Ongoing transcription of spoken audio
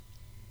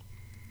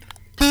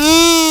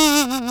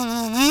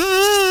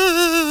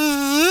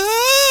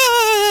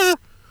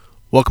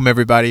Welcome,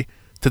 everybody,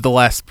 to the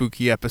last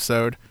spooky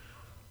episode,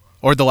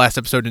 or the last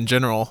episode in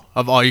general,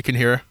 of All You Can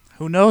Hear.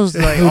 Who knows?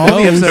 Like, Who all knows?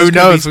 the episodes Who could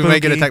knows? be We may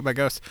get spooky. attacked by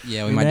ghosts.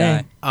 Yeah, we We might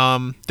may.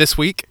 die. This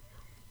week,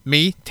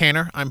 me,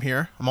 Tanner, I'm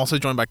here. I'm also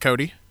joined by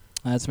Cody.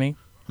 That's me.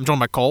 I'm joined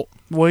by Colt.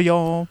 Well,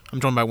 y'all. I'm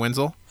joined by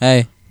Wenzel.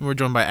 Hey. And we're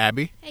joined by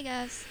Abby. Hey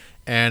guys.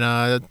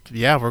 And,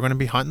 yeah, we're going to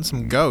be hunting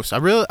some ghosts.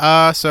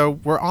 So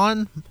we're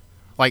on,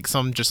 like,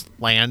 some just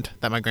land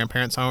that my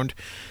grandparents owned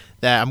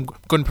that I'm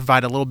going to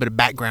provide a little bit of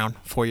background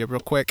for you real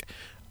quick.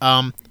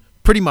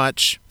 Pretty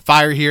much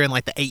fire here in,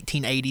 like, the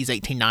 1880s,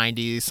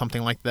 1890s,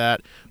 something like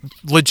that.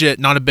 Legit,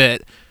 not a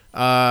bit.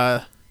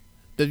 I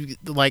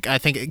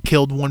think it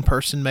killed one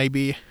person,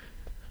 maybe.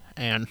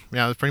 And,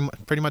 yeah, that's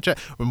pretty much it.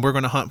 And we're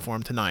going to hunt for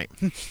him tonight.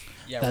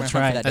 Yeah, That's we're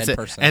gonna right. hunt for that That's dead it.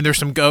 person. And there's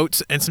some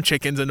goats and some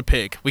chickens and a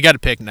pig. We got a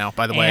pig now,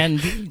 by the way.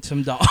 And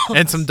some dogs.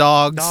 And some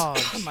dogs.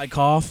 Dogs. My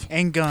cough.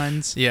 And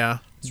guns. Yeah.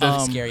 It's really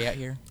Um, scary out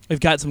here.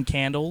 We've got some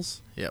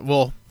candles. Yeah.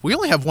 Well, we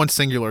only have one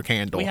singular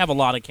candle. We have a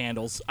lot of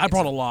candles. I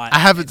brought a lot. I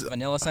have it. It's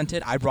vanilla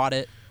scented. I brought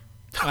it.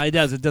 It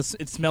does. It does.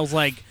 It smells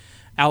like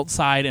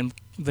outside and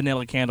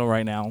vanilla candle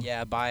right now.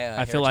 Yeah, buy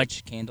I feel like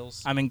Heritage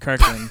candles. I'm in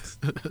Kirkland.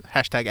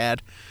 Hashtag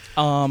ad.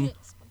 Sponsored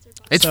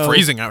by It's So-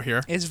 freezing out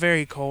here. It's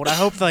very cold. I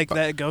hope like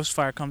that ghost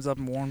fire comes up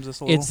and warms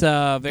us a little. It's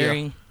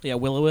very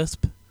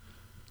will-o-wisp.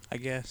 I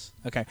guess.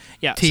 Okay.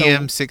 Yeah.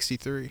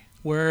 TM63. So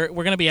we're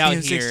gonna be out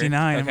here.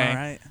 69. Okay. Am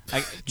I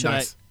right? Should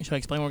Nice. I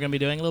explain what we're gonna be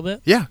doing a little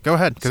bit? Yeah, go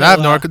ahead. Because So, I have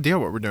no uh, idea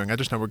what we're doing. I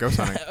just know we're ghost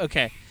hunting.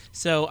 Okay.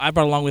 So I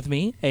brought along with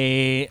me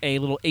a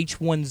little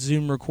H1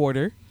 Zoom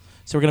recorder.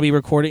 So we're gonna be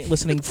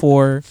listening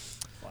for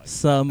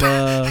some.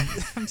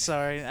 I'm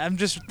sorry. I'm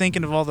just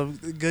thinking of all the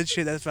good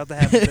shit that's about to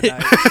happen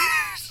tonight.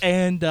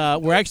 And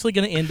we're actually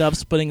going to end up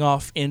splitting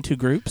off into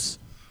groups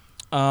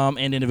and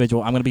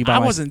individual. I'm going to be by I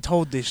myself. wasn't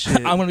told this shit.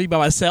 I'm going to be by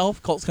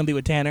myself. Colt's going to be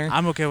with Tanner.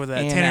 I'm okay with that.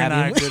 and Tanner and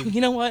I are Abby. good.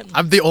 You know what?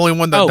 I'm the only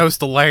one that Oh. knows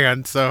the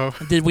land, so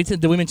Did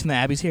we mention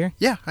that Abby's here?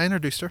 yeah, I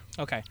introduced her.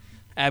 Okay.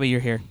 Abby, you're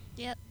here.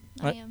 Yep,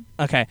 What? I am.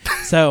 Okay.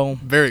 So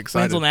Very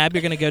excited. Wenzel and Abby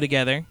are going to go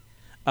together.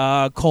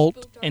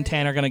 Colt and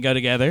Tanner are going to go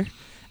together.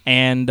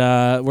 And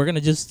we're going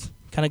to just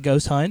kind of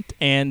ghost hunt.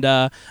 And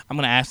I'm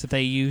going to ask that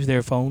they use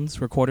their phones,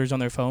 recorders on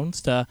their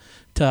phones, to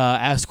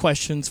ask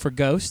questions for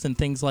ghosts and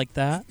things like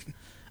that.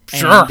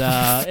 Sure.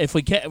 And if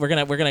we we're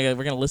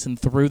gonna listen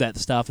through that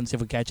stuff and see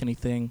if we catch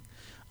anything,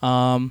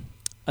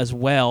 as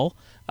well.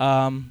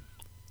 And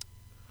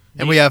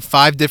we have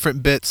 5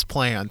 different bits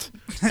planned.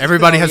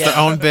 Everybody has their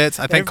own bits.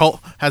 I think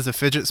Colt has a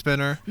fidget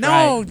spinner.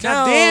 No, Right.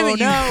 God damn it,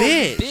 you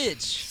bitch.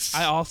 bitch.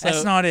 I also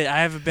That's not it. I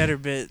have a better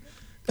bit.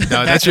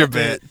 No, that's your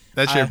Backup bit.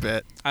 That's your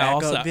bit. I Backup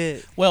also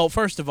bit. well,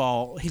 first of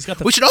all, he's got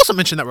the. We should also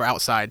mention that we're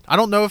outside. I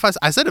don't know if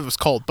I said it was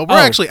cold, but we're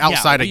actually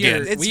outside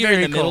again. It's we are in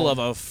very the middle cold. of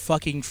a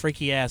fucking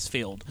freaky ass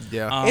field.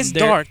 Yeah. It's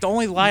there- dark. The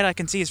only light I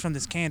can see is from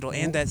this candle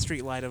and that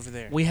street light over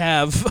there. We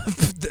have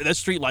the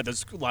street light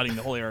that's lighting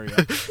the whole area.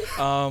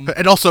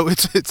 And also,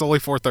 it's only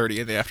 4:30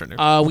 in the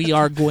afternoon. We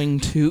are going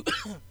to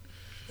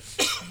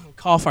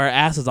cough our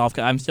asses off.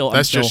 'Cause I'm still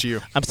Just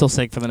you. I'm still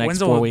sick for the next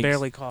Wenzel 4 was weeks.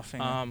 barely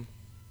coughing.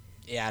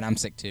 Yeah, and I'm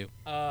sick too.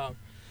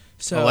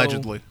 So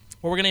Allegedly.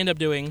 what we're gonna end up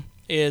doing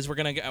is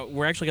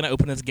we're actually gonna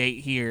open this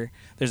gate here.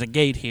 There's a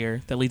gate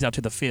here that leads out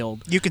to the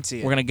field. You can see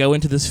it. We're gonna go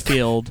into this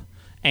field,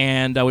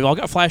 and we've all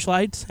got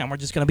flashlights, and we're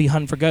just gonna be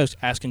hunting for ghosts,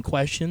 asking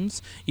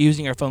questions,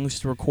 using our phones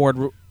to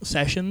record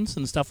sessions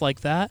and stuff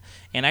like that.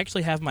 And I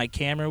actually have my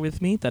camera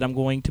with me that I'm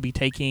going to be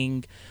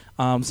taking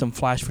some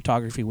flash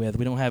photography with.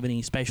 We don't have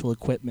any special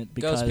equipment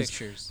because, Ghost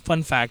pictures.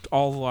 fun fact,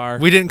 all of our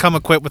We didn't come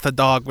equipped with a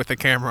dog with a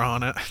camera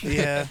on it.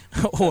 Yeah.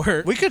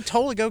 or We could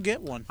totally go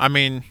get one. I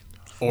mean,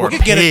 or We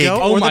could get a pig.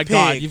 goat. oh or my the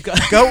god, pig. you've got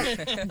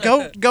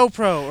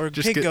GoPro or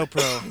Just pig get-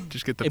 GoPro.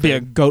 Just get the it'd be a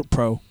pig. goat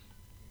pro.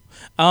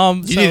 You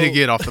need to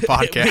get off the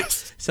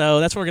podcast. So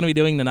that's what we're going to be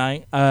doing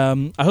tonight.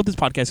 I hope this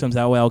podcast comes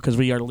out well because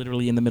we are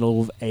literally in the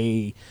middle of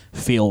a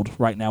field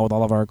right now with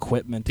all of our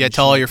equipment. Yeah, and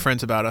tell all shit. your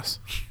friends about us,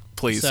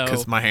 please, So,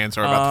 because my hands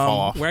are about to fall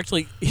off. We're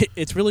actually,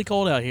 it's really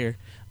cold out here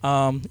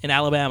in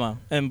Alabama.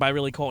 And by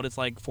really cold, it's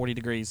like 40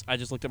 degrees. I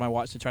just looked at my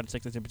watch to try to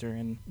check the temperature,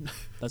 and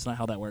that's not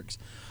how that works.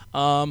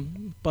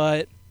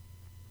 But,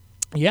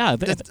 yeah.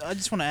 I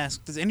just want to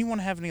ask, does anyone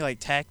have any like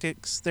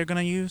tactics they're going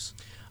to use?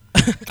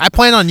 I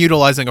plan on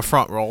utilizing a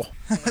front roll.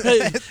 I'm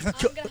gonna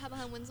have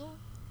behind Wenzel.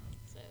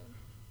 So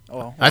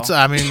Oh, That's,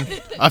 I mean,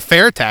 a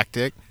fair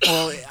tactic.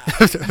 well,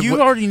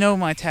 you already know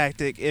my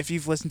tactic. If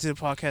you've listened to the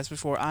podcast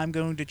before, I'm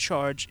going to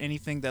charge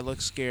anything that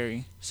looks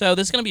scary. So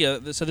this is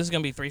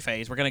gonna be 3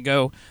 phase. We're gonna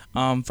go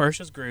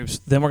first as groups,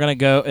 then we're gonna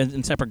go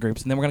in separate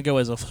groups, and then we're gonna go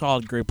as a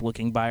solid group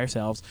looking by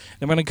ourselves.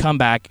 Then we're gonna come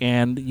back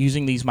and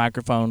using these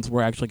microphones,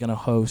 we're actually gonna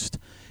host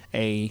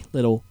a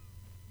little.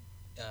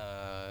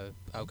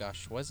 Oh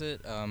gosh, was it?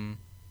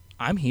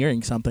 I'm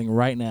hearing something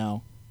right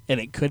now, and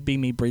it could be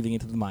me breathing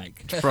into the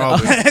mic.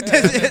 Probably.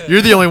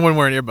 You're the only one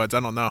wearing earbuds.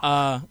 I don't know.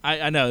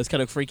 I know it's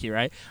kind of freaky,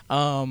 right?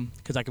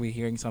 Because I could be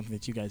hearing something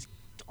that you guys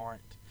aren't.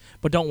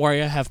 But don't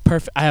worry, I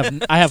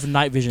have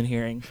night vision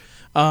hearing.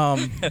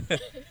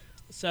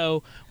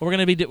 So what we're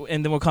gonna be,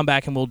 and then we'll come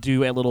back and we'll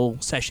do a little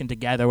session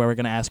together where we're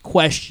gonna ask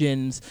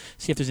questions,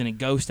 see if there's any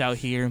ghosts out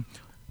here.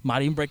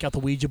 Might even break out the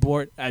Ouija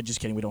board. Just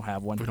kidding, we don't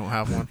have one. We don't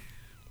have one.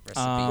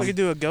 We could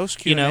do a ghost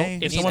Q&A. You know, if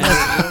Need someone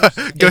that.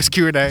 has, Ghost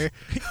Q&A.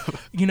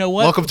 you know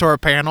what? Welcome to our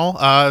panel.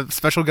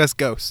 Special guest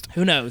ghost.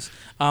 Who knows?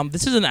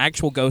 This is an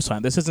actual ghost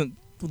hunt. This isn't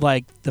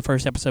like the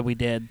first episode we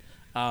did.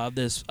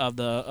 This of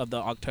the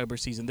October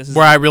season. This is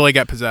Where I really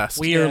get possessed.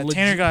 we are Tanner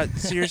legit, got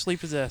seriously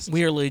possessed.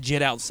 we are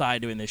legit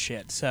outside doing this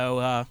shit.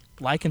 So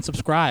like and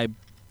subscribe.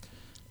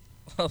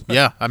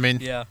 Yeah, I mean,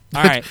 Yeah.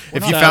 All right. if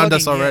We're you not found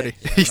us plugging already.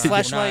 yet. We're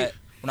Flashlight.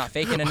 We're not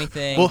faking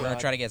anything. Well- we're gonna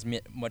try to get as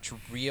much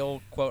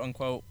real, quote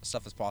unquote,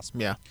 stuff as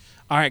possible. Yeah.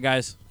 All right,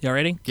 guys. Y'all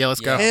ready? Yeah,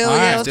 let's go. Yeah. Hell All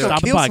yeah, right, let's do go it.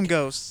 Stop the kill podcast. some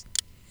ghosts.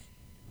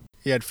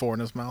 He had 4 in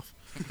his mouth.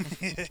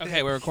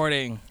 Okay, we're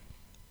recording.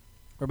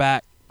 We're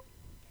back.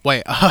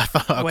 Wait,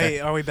 okay. Wait,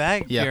 are we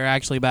back? Yeah. We're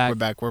actually back. We're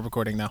back. We're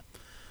recording now.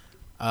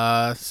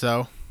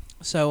 So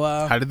So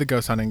how did the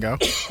ghost hunting go?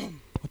 we'll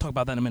talk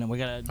about that in a minute. We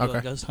gotta do a Okay.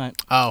 ghost hunt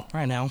Oh,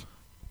 right now.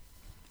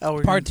 Oh,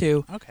 we're Part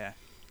 2. Okay.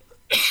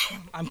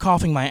 I'm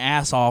coughing my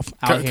ass off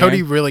out here.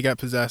 Cody really got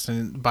possessed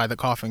by the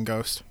coughing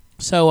ghost.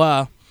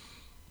 So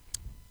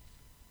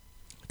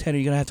Tanner,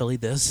 you're gonna have to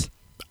lead this.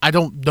 I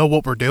don't know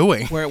what we're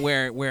doing.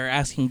 We're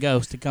asking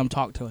ghosts to come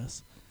talk to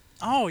us.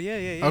 Oh,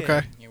 yeah.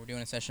 Okay. Yeah, we're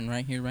doing a session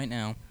right here, right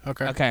now.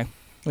 Okay. Okay.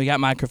 We got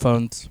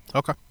microphones.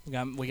 Okay.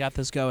 We got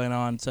this going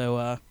on. So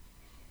All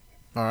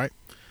right.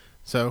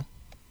 So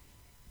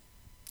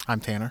I'm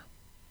Tanner.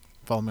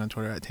 Follow me on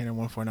Twitter at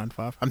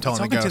Tanner1495. I'm telling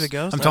the talking ghost. to the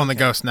ghost? I'm telling the Okay.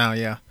 ghost now.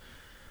 Yeah.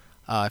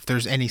 If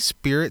there's any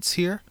spirits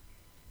here,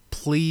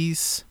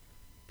 please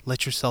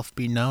let yourself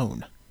be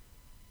known.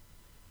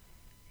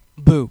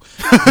 boo.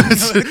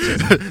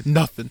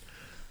 Nothing.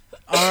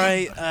 All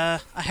right,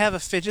 I have a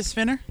fidget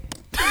spinner.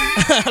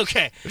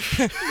 Okay.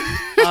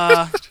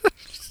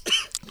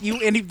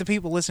 Any of the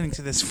people listening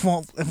to this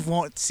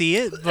won't see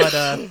it,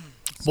 but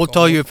We'll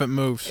tell you if it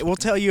moves. it will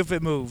tell you if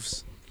it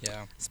moves.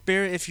 Yeah.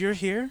 Spirit, if you're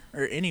here,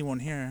 or anyone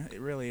here,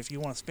 really, if you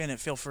want to spin it,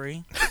 feel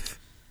free.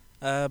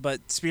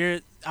 But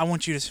Spirit, I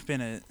want you to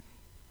spin it.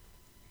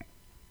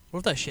 What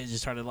if that shit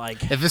just started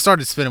like? If it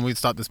started spinning, we'd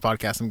stop this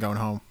podcast and going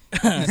home.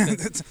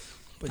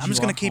 But I'm you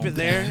just gonna are keep home. it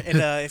there, and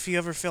if you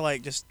ever feel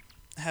like just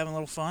having a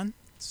little fun,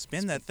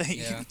 spin that thing.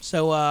 Yeah.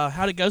 So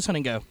how did ghost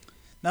hunting go?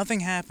 Nothing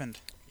happened.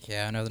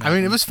 Yeah, I know. I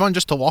mean, it was fun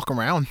just to walk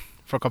around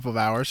for a couple of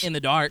hours. In the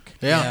dark.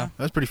 Yeah, Yeah.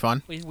 that was pretty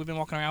fun. We've been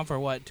walking around for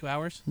what, 2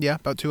 hours? Yeah,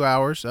 about 2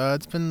 hours.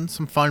 It's been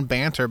some fun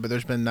banter, but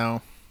there's been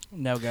no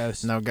No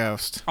ghosts.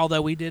 ghost.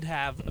 Although we did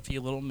have a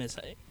few little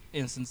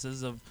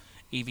instances of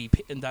EVP,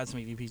 and not some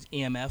EVPs,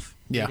 EMF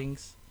Yeah.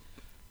 readings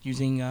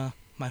using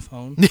my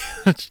phone.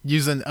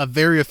 Using a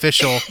very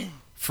official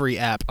free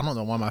app. I don't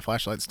know why my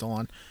flashlight's still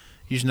on.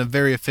 Using a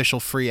very official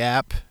free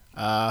app.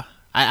 I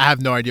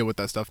have no idea what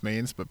that stuff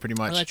means, but pretty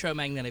much,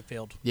 Electromagnetic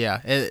field.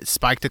 yeah, it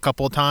spiked a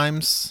couple of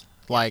times.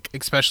 Like,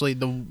 especially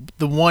the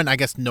one, I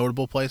guess,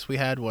 notable place we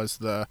had was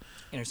the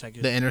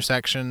Intersection.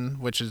 intersection,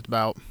 which is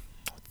about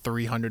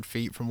 300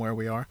 feet from where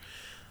we are.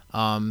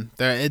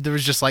 There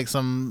was just like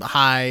some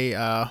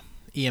high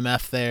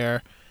EMF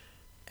there,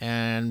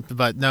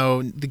 but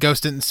no, the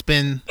ghost didn't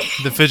spin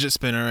the fidget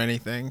spinner or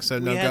anything, so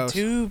no we had ghost.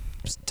 2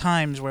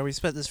 times where we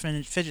set this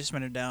fidget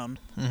spinner down,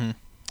 hmm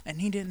and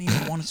he didn't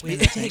even want to spin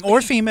the thing.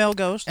 Or female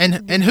ghost. And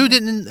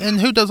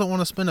who doesn't want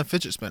to spin a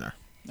fidget spinner?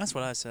 That's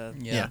what I said.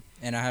 Yeah. Yeah.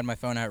 And I had my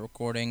phone out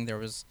recording. There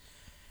was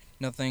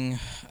nothing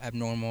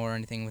abnormal or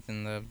anything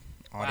within the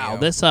audio. Wow,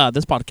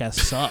 this podcast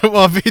sucks.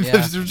 Well, I mean,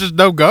 Yeah. there's just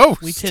no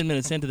ghost. We 10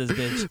 minutes into this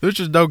bitch. There's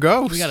just no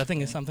ghost. We got to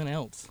think of something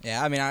else.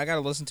 Yeah, I mean, I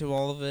gotta listen to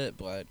all of it,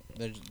 but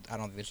I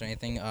don't think there's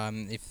anything.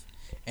 If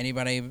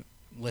anybody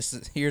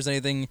hears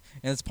anything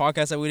in this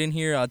podcast that we didn't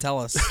hear, tell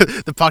us.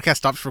 The podcast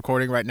stops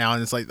recording right now,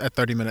 and it's like a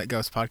 30-minute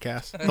ghost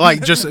podcast.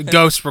 Like, just a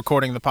ghost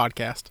recording the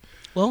podcast.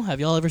 Well, have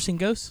y'all ever seen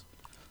ghosts?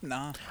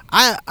 Nah.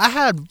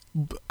 I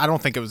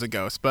don't think it was a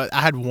ghost, but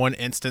I had one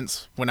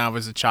instance when I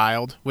was a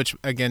child, which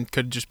again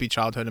could just be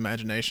childhood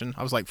imagination.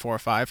 I was like 4 or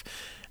 5,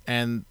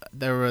 and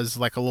there was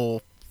like a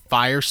little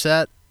fire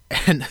set,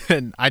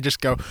 and I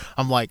just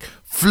I'm like,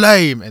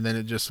 flame, and then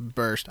it just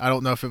burst. I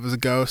don't know if it was a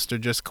ghost or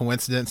just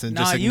coincidence and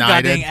just You got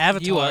ignited. dang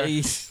Avatar.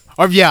 You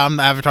Or yeah, I'm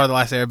Avatar: The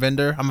Last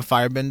Airbender. I'm a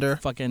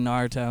firebender. fucking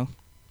Naruto.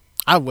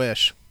 I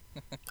wish.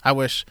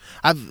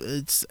 I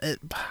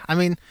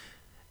mean,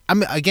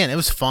 again, it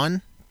was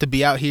fun to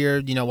be out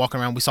here,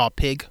 walking around. We saw a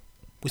pig.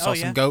 We saw Oh,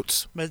 yeah. some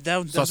goats. But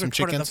that Saw was some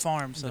recorded at the chickens.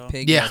 farm, The so.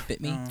 pig Yeah. bit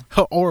me.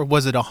 Or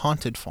was it a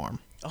haunted farm?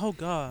 Oh,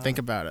 God. Think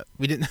about it.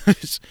 We didn't.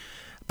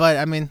 But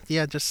I mean,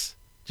 yeah, just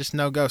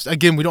no ghosts.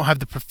 Again, we don't have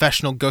the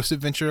professional ghost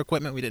adventure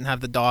equipment. We didn't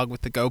have the dog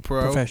with the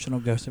GoPro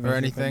Professional ghost or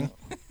anything.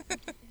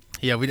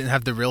 Yeah, we didn't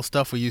have the real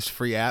stuff. We used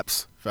free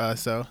apps.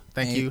 So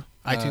thank Hey, you,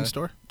 iTunes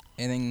Store.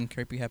 Anything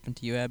creepy happened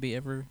to you, Abby?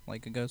 Ever,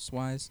 like a ghost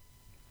wise?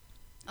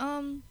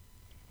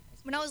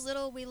 When I was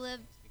little,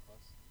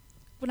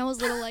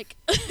 like,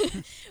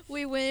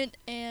 we went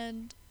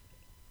and,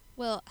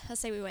 well, I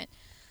say we went.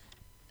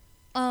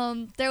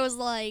 There was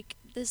like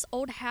this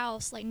old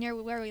house like near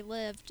where we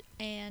lived,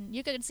 and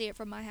you couldn't see it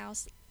from my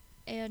house.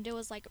 and it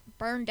was like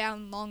burned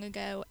down long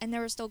ago, and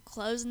there were still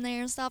clothes in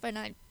there and stuff.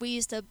 And we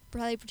used to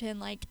probably pretend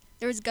like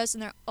there was ghosts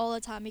in there all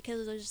the time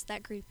because it was just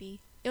that creepy.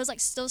 It was like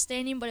still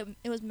standing, but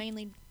it was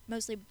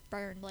mostly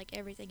burned, like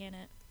everything in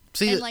it.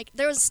 See, And like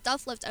there was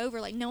stuff left over,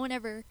 like no one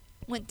ever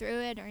went through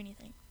it or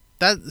anything.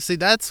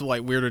 that's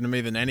like weirder to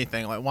me than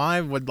anything. Like,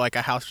 why would like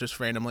a house just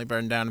randomly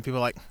burn down and people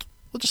are like,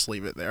 we'll just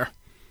leave it there.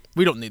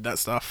 We don't need that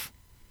stuff.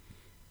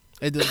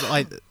 It does,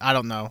 like, I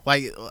don't know.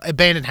 Like,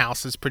 abandoned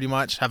houses pretty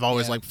much have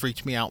always Yeah. like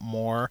freaked me out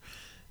more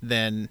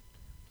than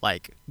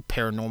like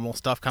paranormal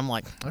stuff. I'm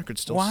like, I could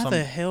still. Why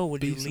the hell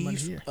would you be somebody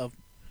leave here.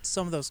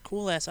 some of those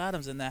cool ass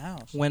items in that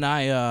house? When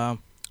I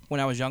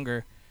was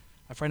younger,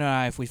 a friend and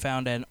I, if we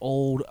found an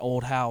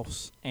old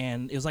house,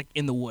 and it was like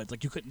in the woods,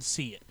 like you couldn't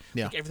see it.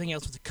 Yeah. Like everything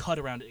else was cut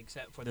around it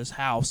except for this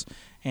house,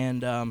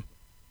 and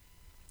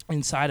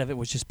inside of it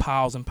was just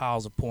piles and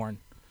piles of porn.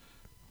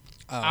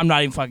 I'm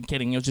not even fucking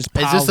kidding. It was just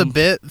Is piles. this a and-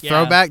 bit Yeah.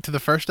 throwback to the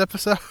first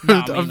episode? No,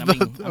 of I'm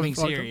being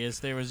podcast? serious.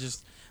 There was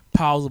just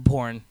piles of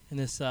porn in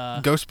this.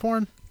 Ghost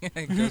porn?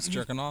 Ghost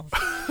jerking off.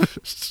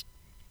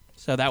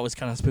 So that was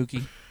kind of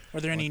spooky. Were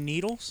there any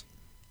needles?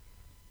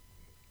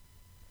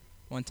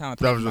 One time I That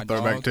played was with a my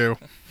throwback dog. too.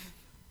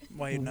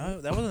 Wait, no,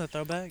 that wasn't a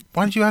throwback.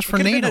 Why did you ask It for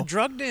could have been a needle?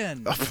 drug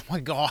den. Oh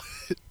my god.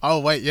 Oh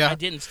wait, yeah. I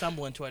didn't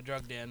stumble into a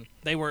drug den.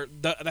 They were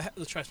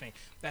trust me.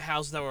 The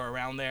houses that were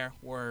around there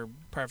were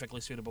perfectly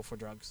suitable for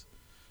drugs.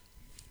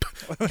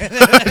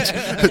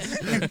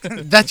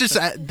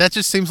 That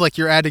just seems like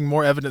you're adding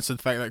more evidence to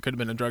the fact that it could have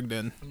been a drug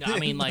den. No, I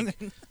mean like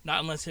not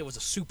unless it was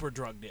a super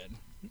drug den.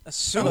 A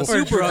super,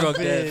 drug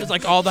den. It's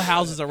like all the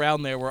houses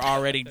around there were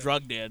already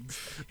drug dens,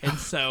 and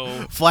so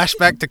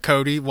Flashback to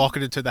Cody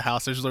walking into the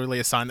house. There's literally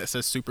a sign that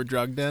says "Super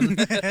Drug Den."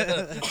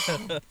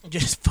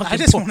 just fucking I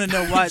just porn. want to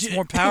know why it's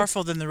more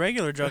powerful than the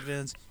regular drug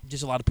dens.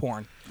 Just a lot of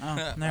porn.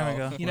 Oh, there we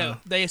go. You know,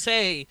 they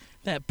say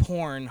that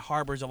porn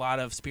harbors a lot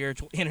of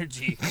spiritual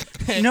energy.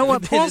 You know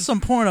what? Pull some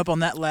porn up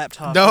on that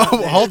laptop. No, right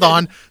there. hold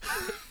on.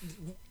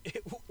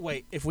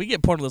 Wait, if we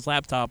get porn on this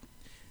laptop,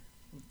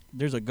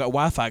 there's a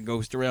Wi-Fi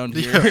ghost around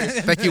here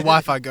Thank you,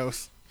 Wi-Fi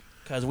ghost.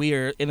 because we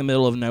are in the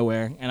middle of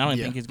nowhere, and I don't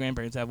Yeah. think his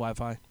grandparents have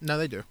Wi-Fi. No,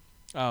 they do.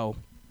 Oh,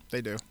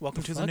 They do.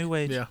 Welcome to the fuck? new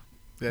age. Yeah,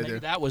 they maybe do.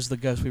 that was the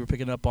ghost we were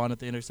picking up on at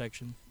the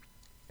intersection.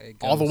 Hey,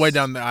 All the way ghosts.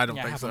 down there. I don't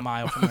Yeah, think half so. a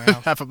mile from their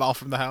house. Half a mile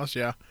from the house.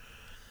 Yeah.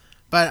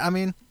 But I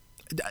mean,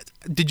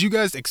 did you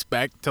guys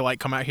expect to like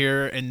come out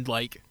here and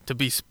like to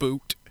be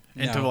spooked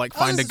and to No. like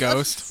find a I-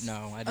 ghost?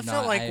 No, I I did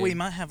felt not. like we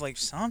might have like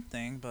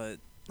something, but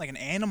like an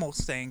animal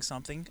saying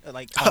something,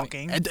 like Oh,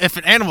 talking. and if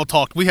an animal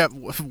talked, we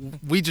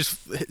just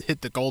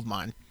hit the gold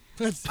mine.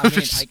 I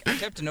mean, I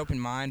kept an open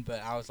mind,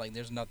 but I was like,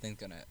 "There's nothing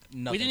gonna."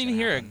 We didn't even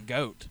hear a happen.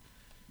 goat.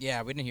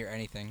 Yeah, we didn't hear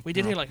anything. We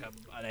did hear like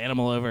an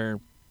animal over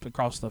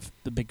across the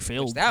big Which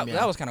field. that Yeah.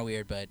 that was kind of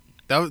weird, but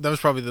That was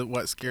probably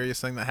the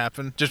scariest thing that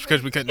happened, just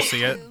because we couldn't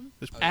see it.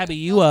 Just- Abby,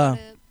 you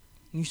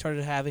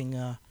started having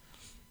a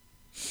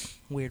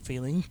weird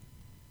feeling.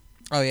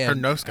 oh yeah, Her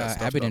nose got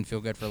stuffed Abby up. didn't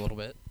feel good for a little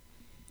bit.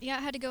 Yeah,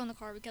 I had to go in the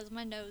car because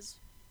my nose.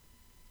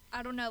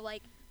 I don't know,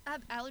 like I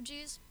have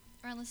allergies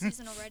around the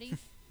season already,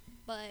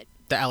 but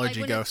the like allergy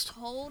when ghost. it's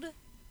cold,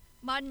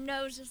 my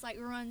nose just like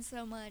runs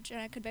so much, and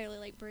I could barely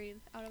like breathe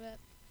out of it.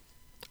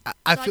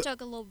 I So I feel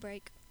took a little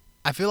break.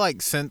 I feel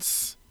like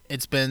since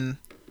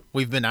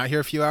we've been out here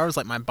a few hours,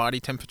 like my body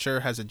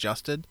temperature has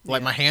adjusted.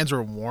 Like Yeah. my hands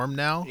are warm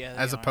now, Yeah, they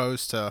as are.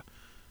 opposed to,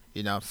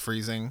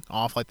 freezing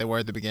off like they were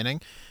at the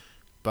beginning.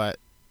 But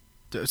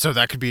so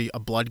that could be a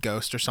blood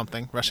ghost or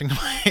something rushing to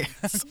my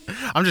hands.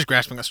 I'm just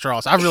grasping at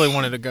straws. I really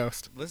wanted a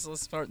ghost. Let's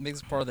make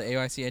this part of the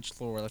AYCH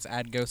lore. Let's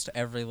add ghosts to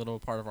every little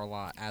part of our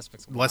lot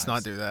aspects. Of our Let's not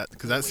lives. do that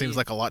because that seems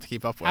like a lot to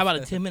keep up with. How about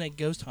a 10-minute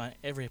ghost hunt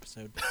every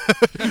episode?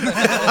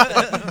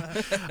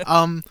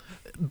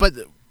 But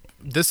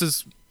this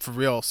is for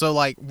real. So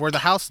like, where the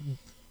house.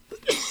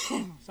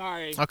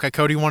 Sorry. Okay,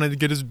 Cody wanted to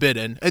get his bit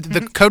in.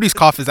 Cody's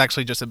cough is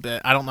actually just a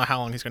bit. I don't know how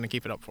long he's going to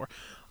keep it up for.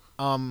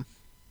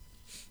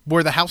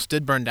 Where the house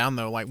did burn down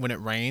though, like when it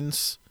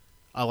rains,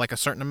 like a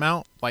certain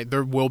amount, like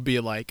there will be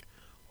like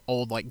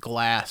old like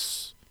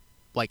glass,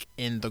 like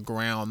in the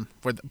ground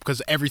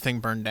because everything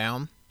burned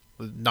down.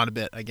 Not a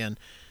bit again.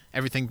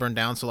 Everything burned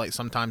down, so like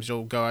sometimes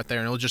you'll go out there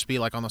and it'll just be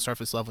like on the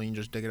surface level. And you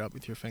can just dig it up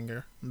with your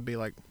finger. It'll be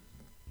like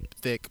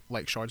thick,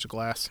 like shards of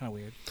glass. Kind of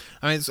weird.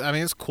 I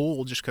mean, it's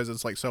cool just because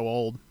it's like so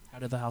old. How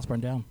did the house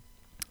burn down?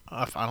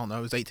 I don't know.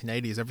 It was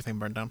 1880s. Everything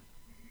burned down.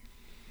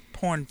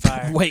 Porn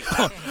fire. Wait,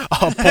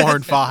 Oh,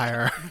 porn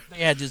fire. they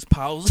had just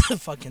piles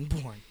of fucking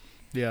porn.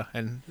 Yeah,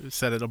 and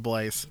set it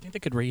ablaze. You think they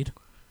could read?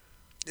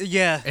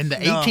 Yeah. In the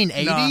no,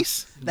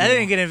 1880s? no. That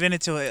didn't get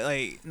invented till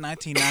like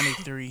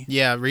 1993.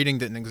 Yeah, reading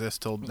didn't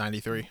exist till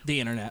 93. The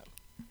internet.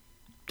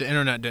 The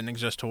internet didn't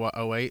exist till what,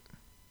 08?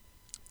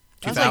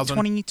 That was like 2000?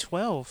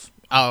 2012.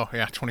 Oh,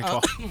 yeah,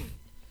 2012.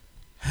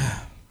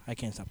 I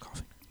can't stop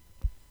coughing.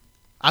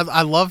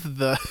 I love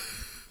the...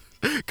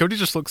 Cody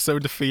just looks so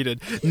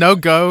defeated. No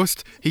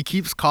ghost. He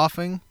keeps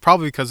coughing,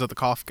 probably because of the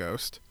cough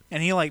ghost.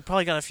 And he like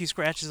probably got a few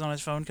scratches on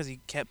his phone because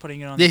he kept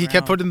putting it on. Yeah, the he kept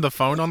ground. putting the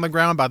phone on the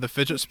ground by the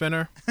fidget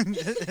spinner.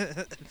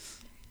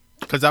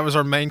 because that was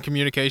our main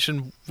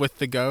communication with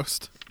the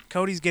ghost.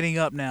 Cody's getting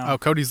up now. Oh,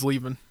 Cody's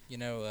leaving. You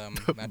know,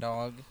 my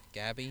dog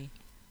Gabby.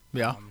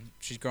 Yeah.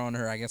 She's growing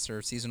her, I guess,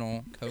 her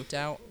seasonal coat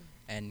out,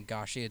 and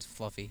gosh, she is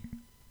fluffy.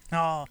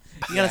 Oh,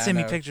 you Yeah, gotta I send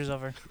me know. pictures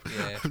of her.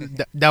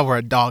 Yeah. Now we're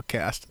a dog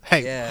cast.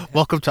 Hey, Yeah.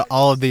 welcome to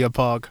all of the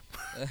Apog.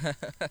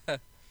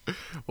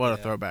 What a Yeah.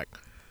 throwback.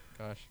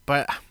 Gosh.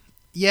 But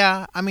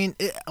yeah, I mean,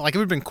 it would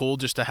have been cool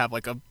just to have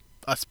like a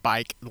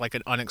spike, like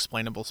an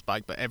unexplainable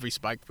spike. But every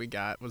spike we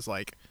got was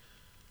like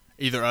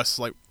either us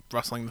like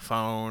rustling the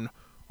phone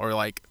or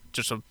like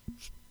just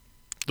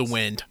the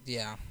wind.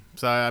 Yeah.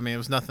 So I mean, it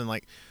was nothing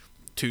like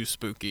too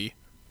spooky.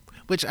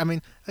 Which I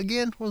mean,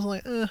 again, was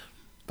like,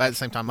 but at the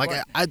same time, like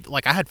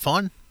I had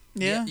fun.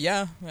 Yeah.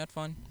 Yeah, we had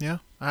fun. Yeah,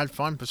 I had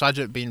fun. Besides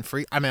it being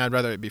free, I mean, I'd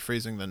rather it be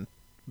freezing than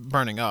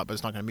burning up. But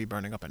it's not going to be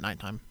burning up at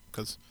nighttime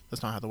because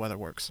that's not how the weather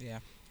works. Yeah.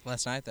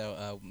 Last night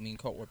though, me and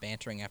Colt were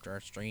bantering after our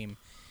stream,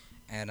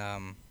 and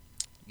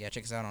yeah,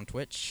 check us out on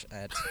Twitch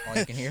at All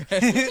You Can Hear.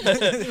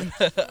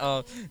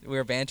 We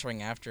were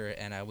bantering after,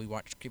 and we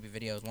watched creepy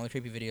videos. One of the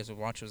creepy videos we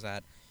watched was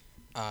at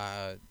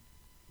a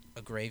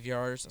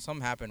graveyard.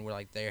 Something happened where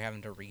like they're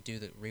having to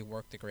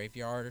rework the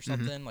graveyard or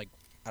something. Like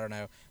I don't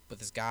know. But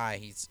this guy,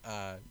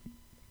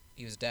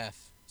 he was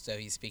deaf, so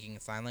he's speaking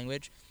sign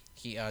language.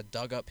 He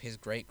dug up his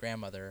great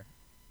grandmother,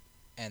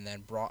 and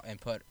then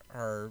put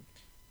her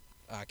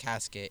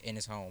casket in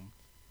his home.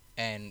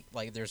 And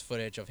like there's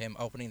footage of him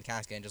opening the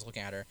casket and just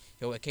looking at her.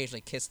 He'll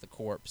occasionally kiss the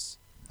corpse.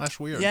 That's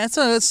weird. Yeah, it's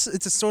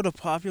a sort of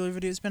popular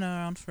video. It's been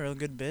around for a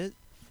good bit.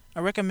 I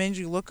recommend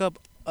you look up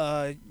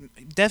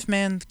deaf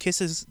man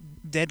kisses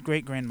dead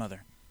great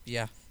grandmother.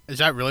 Yeah. Is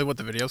that really what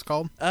the video's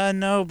called?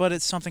 No, but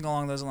it's something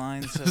along those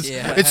lines. of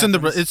Yeah. what It's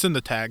happens. in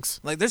the tags.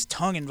 Like there's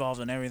tongue involved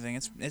in everything.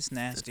 It's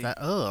nasty.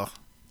 Ugh.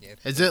 Yeah.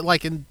 Is it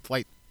like in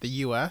like the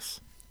U.S.?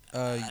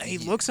 He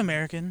looks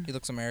American. He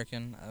looks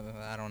American.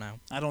 I don't know.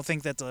 I don't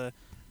think that's a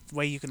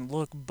way you can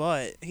look,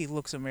 but he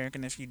looks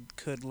American if you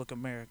could look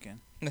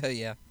American.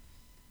 Yeah.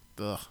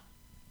 Ugh.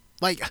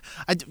 Like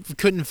I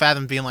couldn't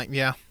fathom being like,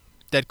 yeah,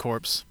 dead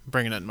corpse,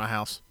 bringing it in my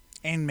house.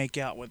 And make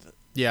out with it.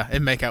 Yeah,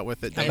 and make out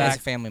with it. And back. as a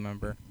family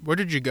member. Where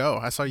did you go?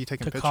 I saw you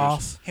taking To pictures.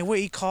 cough. Hey,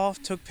 wait, he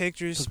coughed, took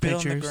pictures, Took spit on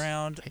the pictures.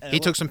 ground. He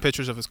took some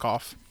pictures of his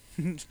cough,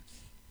 and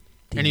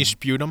he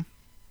spewed them.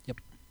 Yep.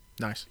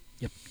 Nice.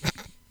 Yep.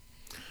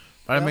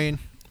 But I Well- mean,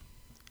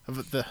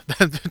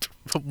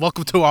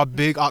 welcome to our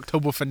big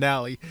October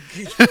finale.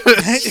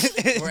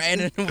 We're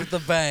ending with a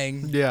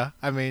bang. Yeah,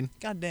 I mean,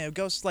 Goddamn,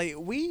 Ghost Slate,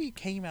 we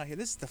came out here.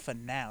 This is the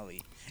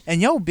finale.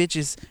 And yo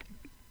bitches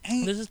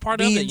ain't This is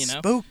part of being it, you know.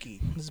 spooky.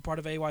 This is part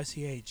of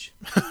AYCH.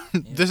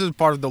 this is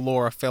part of the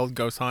lore of failed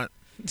ghost hunt.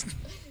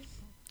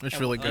 It's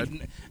really Like,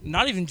 good.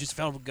 not even just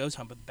failed ghost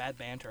hunt, but bad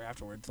banter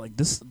afterwards. Like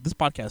this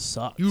podcast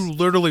sucks. You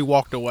literally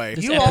walked away.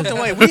 This You walked episode-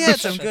 away. We had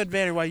some good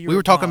banter while you We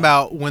were talking gone.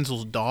 about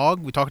Wenzel's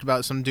dog. We talked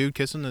about some dude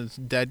kissing his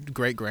dead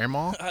great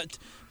grandma.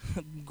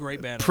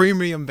 Great banter.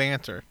 Premium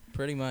banter.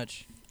 Pretty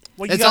much.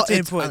 What you It's got all- to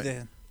it's- input I-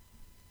 then?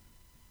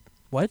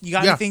 What? You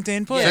got Yeah. anything to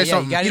input? Say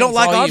something. gotta You don't use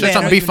like all our you. Say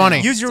something. Be banter.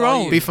 funny. Use your It's all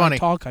own. you. Be If I funny.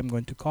 talk, I'm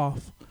going to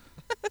cough.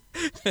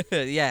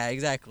 Yeah,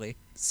 exactly.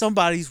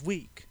 Somebody's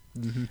weak.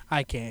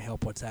 I can't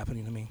help what's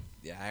happening to me.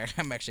 Yeah,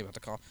 I'm actually about to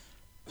call.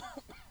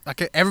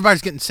 Okay,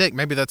 everybody's getting sick.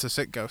 Maybe that's a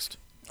sick ghost.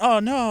 Oh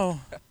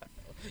no.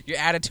 You're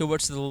adding too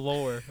much to the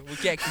lore. We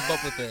can't keep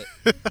up with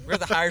it. We're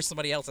gonna hire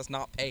somebody else that's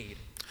not paid.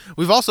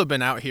 We've also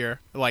been out here,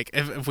 like,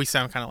 if we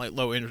sound kind of like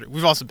low energy,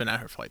 we've also been out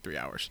here for like 3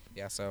 hours.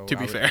 Yeah, so To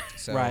be fair.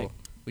 so Right.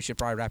 we should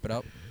probably wrap it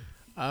up.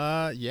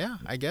 Yeah,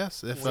 I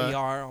guess. If We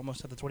are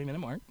almost at the 20-minute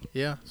mark.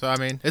 yeah, so I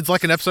mean, it's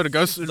like an episode of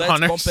Ghost Let's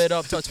Hunters. bump it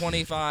up to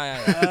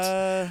 25.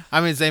 I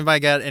mean, has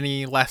anybody got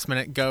any last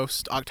minute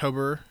Ghost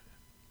October?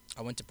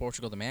 I went to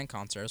Portugal the Man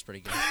concert. It was pretty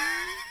good.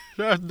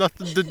 It has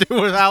nothing to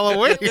do with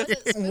Halloween.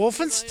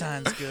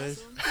 Wolfenstein's good.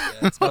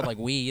 Yeah, it smelled like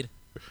weed.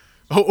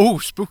 oh,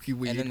 spooky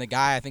weed. And then the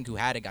guy I think who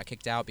had it got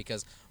kicked out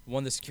because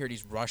one of the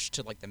securities rushed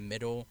to like the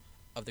middle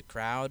of the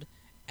crowd,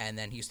 and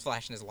then he was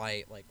flashing his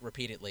light like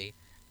repeatedly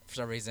for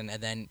some reason,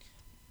 and then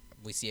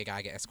we see a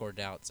guy get escorted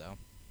out. So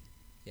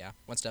yeah,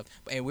 one stuff.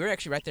 And we were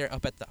actually right there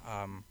up at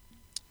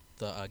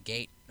the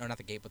gate, or not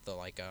the gate, but the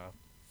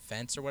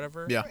fence or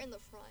whatever. Yeah. We're in the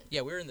front.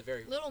 Yeah, we were in the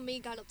very. Little me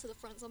got up to the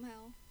front somehow.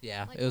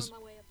 Yeah, Like it was on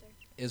my way up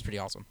there. pretty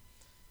awesome.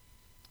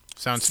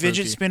 Sounds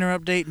Fidget spooky. spinner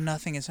update.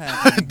 Nothing is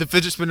happening. The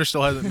fidget spinner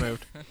still hasn't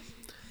moved.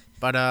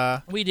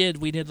 But We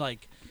did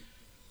like.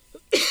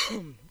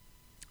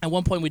 At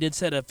one point, we did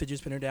set a fidget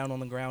spinner down on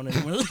the ground,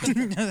 and was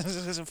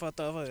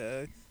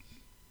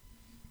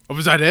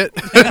that it?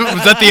 Was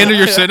that the end of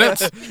your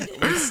sentence?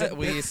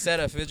 We set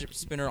a fidget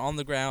spinner on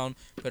the ground,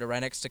 put it right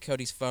next to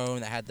Cody's phone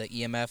that had the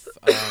EMF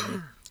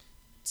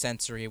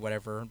sensory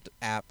whatever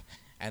app,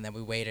 and then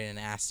we waited and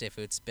asked if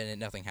it would spin it.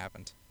 Nothing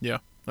happened. Yeah,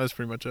 that's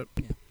pretty much it.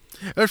 Yeah.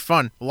 It was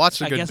fun. Lots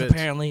of I good guess bits.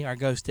 apparently our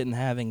ghost didn't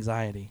have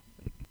anxiety.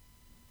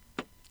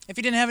 If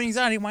he didn't have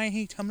anxiety, why ain't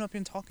he coming up here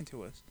and talking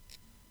to us?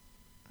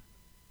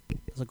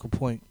 That's a good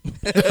point.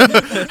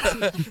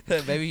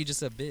 Maybe he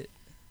just a bit.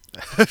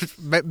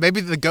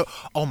 Maybe the ghost.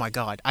 Oh my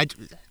god,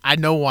 I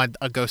know why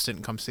a ghost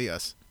didn't come see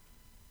us.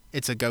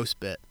 It's a ghost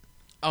bit.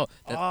 Oh,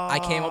 I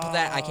came up with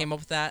that.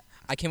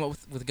 I came up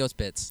with ghost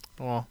bits.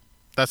 Well,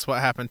 that's what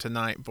happened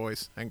tonight,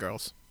 boys and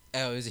girls.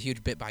 Oh, it was a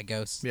huge bit by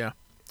ghosts. Yeah.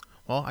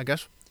 Well, I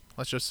guess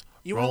let's just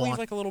You roll want to leave on.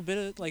 like a little bit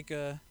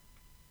of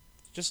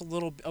just a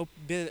little bit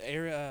of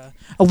area,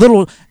 a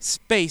little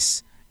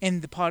space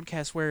in the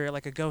podcast where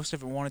like a ghost,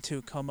 if it wanted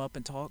to, come up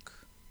and talk.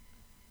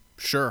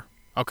 Sure.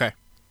 Okay.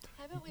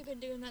 Haven't we been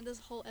doing that this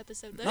whole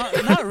episode? Though?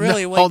 Not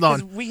really. No, hold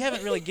 'cause on. We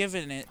haven't really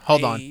given it.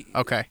 Hold on.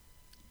 Okay.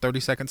 30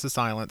 seconds of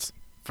silence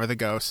for the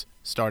ghost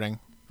starting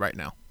right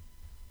now.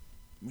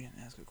 We didn't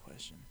ask a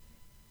question.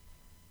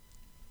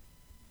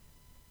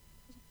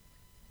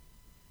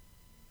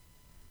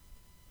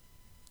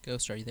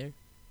 Ghost, are you there?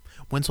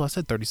 Winslow, I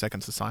said 30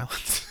 seconds of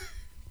silence.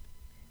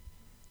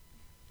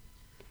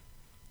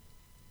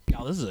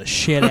 Oh, this is a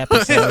shit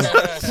episode.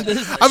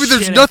 I mean,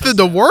 there's nothing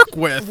to work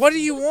with. What do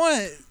you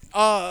want?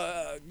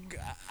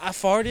 I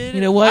farted.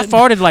 You know what? I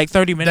farted like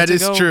 30 minutes That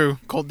is ago. true.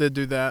 Colt did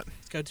do that.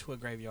 Let's go to a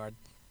graveyard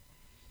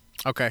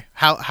Okay.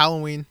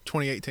 Halloween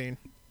 2018.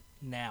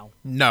 now.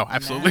 No,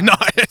 absolutely Nah.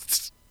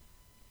 not.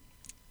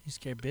 You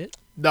scared bit?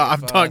 No,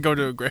 I'm If, not going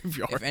to a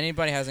graveyard. If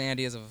anybody has any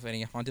ideas of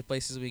any haunted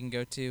places we can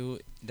go to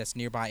that's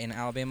nearby in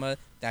Alabama,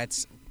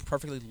 that's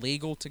perfectly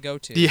legal to go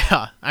to.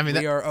 Yeah, I mean,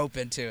 we are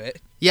open to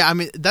it. yeah, I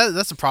mean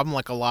that's the problem.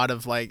 Like a lot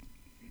of like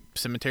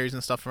cemeteries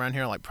and stuff around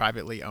here, are, like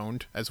privately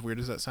owned. As weird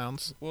as that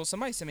sounds. Well,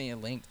 somebody sent me a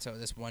link to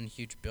this one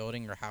huge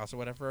building or house or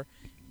whatever,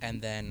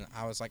 and then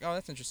I was like, "Oh,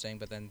 that's interesting,"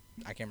 but then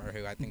I can't remember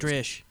who. I think. It was,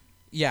 Drish.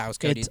 yeah, it was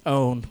Cody. It's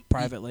owned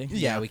privately.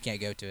 Yeah, we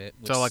can't go to it.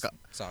 Which So, like,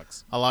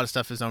 sucks. A lot of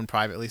stuff is owned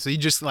privately, so you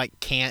just like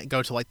can't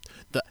go to like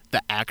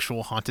the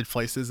actual haunted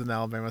places in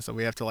Alabama. So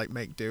we have to like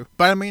make do.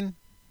 But I mean,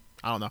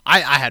 I don't know.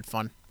 I had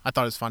fun. I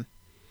thought it was fun,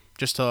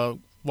 just to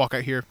walk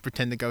out here,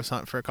 pretend to ghost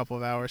hunt for a couple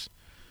of hours,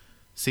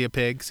 see a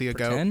pig, see a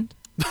Pretend?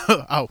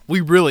 goat. Oh,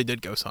 we really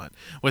did ghost hunt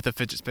with a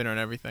fidget spinner and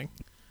everything.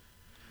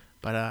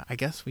 But I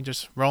guess we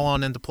just roll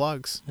on into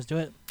plugs. Let's do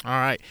it. All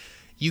right.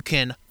 You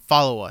can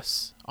follow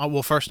us.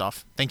 Well, first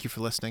off, thank you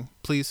for listening.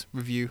 Please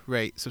review,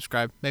 rate,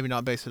 subscribe. Maybe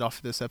not base it off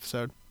of this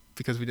episode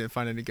because we didn't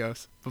find any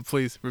ghosts. But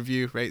please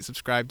review, rate,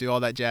 subscribe, do all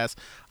that jazz.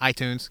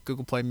 iTunes,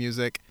 Google Play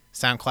Music,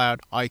 SoundCloud,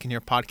 All You Can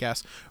Hear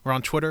Podcasts. We're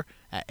on Twitter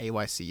at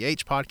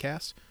AYCH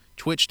Podcast,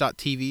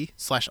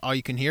 twitch.tv/All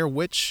You Can Hear,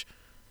 which,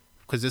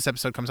 because this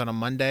episode comes out on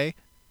Monday,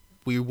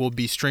 we will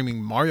be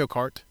streaming Mario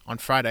Kart on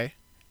Friday.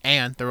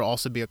 And there will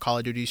also be a Call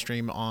of Duty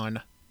stream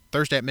on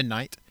Thursday at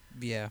midnight.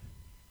 Yeah.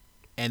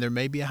 And there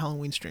may be a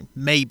Halloween stream.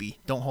 Maybe.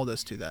 Don't hold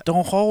us to that.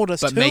 Don't hold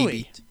us But to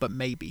maybe. it. But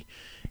maybe.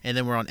 And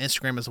then we're on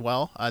Instagram as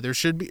well. There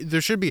should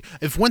be.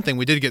 If one thing,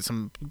 we did get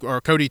some, or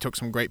Cody took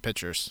some great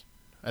pictures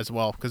as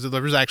well. Because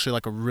there was actually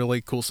like a really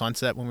cool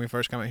sunset when we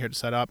first came out here to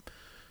set up.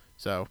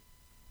 So,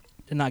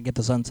 Did not get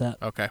the sunset.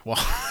 okay. Well,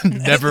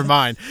 never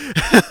mind.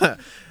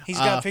 He's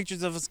got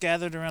pictures of us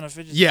gathered around a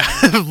fidget Yeah,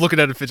 spinner. looking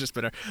at a fidget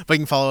spinner. But you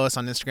can follow us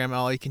on Instagram at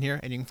All You Can Hear.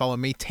 And you can follow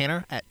me,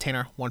 Tanner, at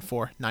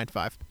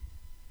Tanner1495.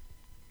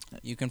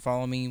 You can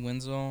follow me,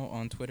 Winslow,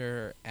 on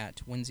Twitter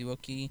at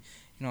WinsyWokie. You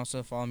can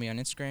also follow me on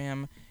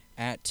Instagram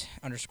at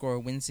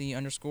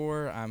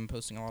 _Winsy_. I'm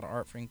posting a lot of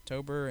art for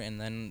Inktober,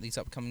 and then these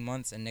upcoming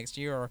months and next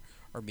year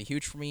are be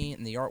huge for me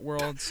in the art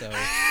world. So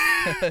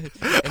and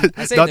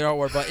I say in the art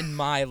world, but in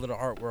my little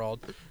art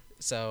world.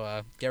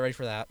 So get ready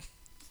for that.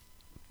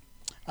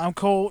 I'm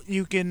Colt.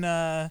 You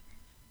can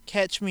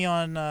catch me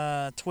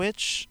on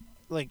Twitch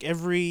like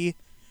every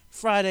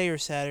Friday or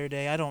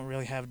Saturday. I don't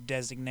really have a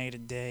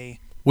designated day.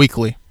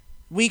 Weekly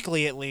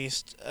at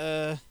least.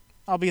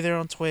 I'll be there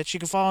on Twitch. You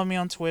can follow me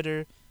on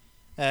Twitter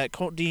at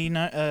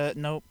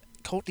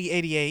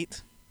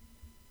ColtD88.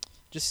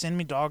 Just send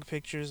me dog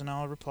pictures and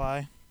I'll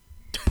reply.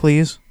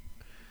 Please.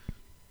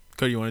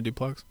 Cody, you want to do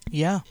plugs?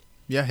 Yeah.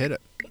 Yeah, hit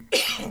it.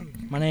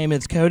 My name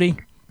is Cody.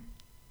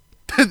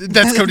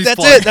 That's Cody's That's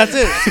plug. it. That's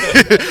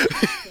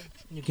it.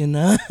 You can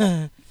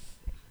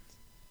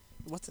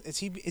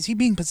Is he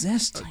being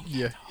possessed?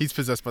 Yeah, he's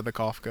possessed by the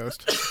cough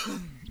ghost.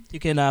 you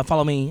can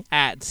follow me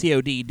at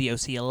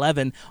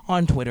CODDOC11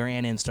 on Twitter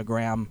and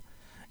Instagram.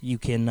 You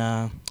can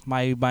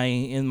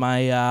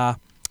my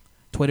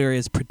Twitter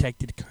is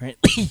protected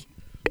currently.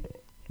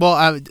 Well,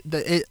 have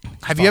you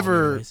Follow me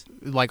ever anyways.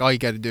 like all you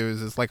got to do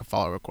is it's like a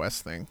follow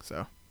request thing.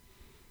 So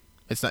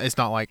it's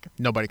not like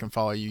nobody can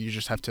follow you. You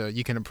just have to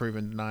you can approve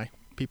and deny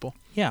people.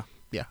 Yeah.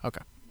 Yeah.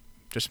 Okay.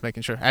 Just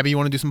making sure. Abby, you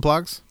want to do some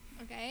plugs?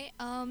 Okay.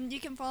 You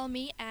can follow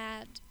me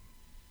at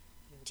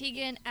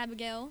Tegan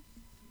Abigail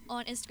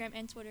on Instagram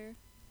and Twitter.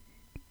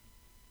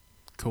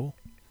 Cool.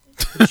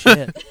 Good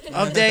shit.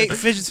 Update.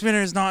 Fidget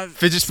spinner is not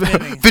Fidget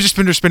spinning.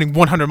 spinner spinning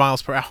 100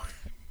 miles per hour.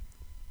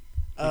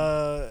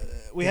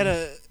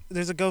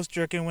 There's a ghost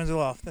jerking Winslow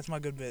off. That's my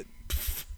good bit.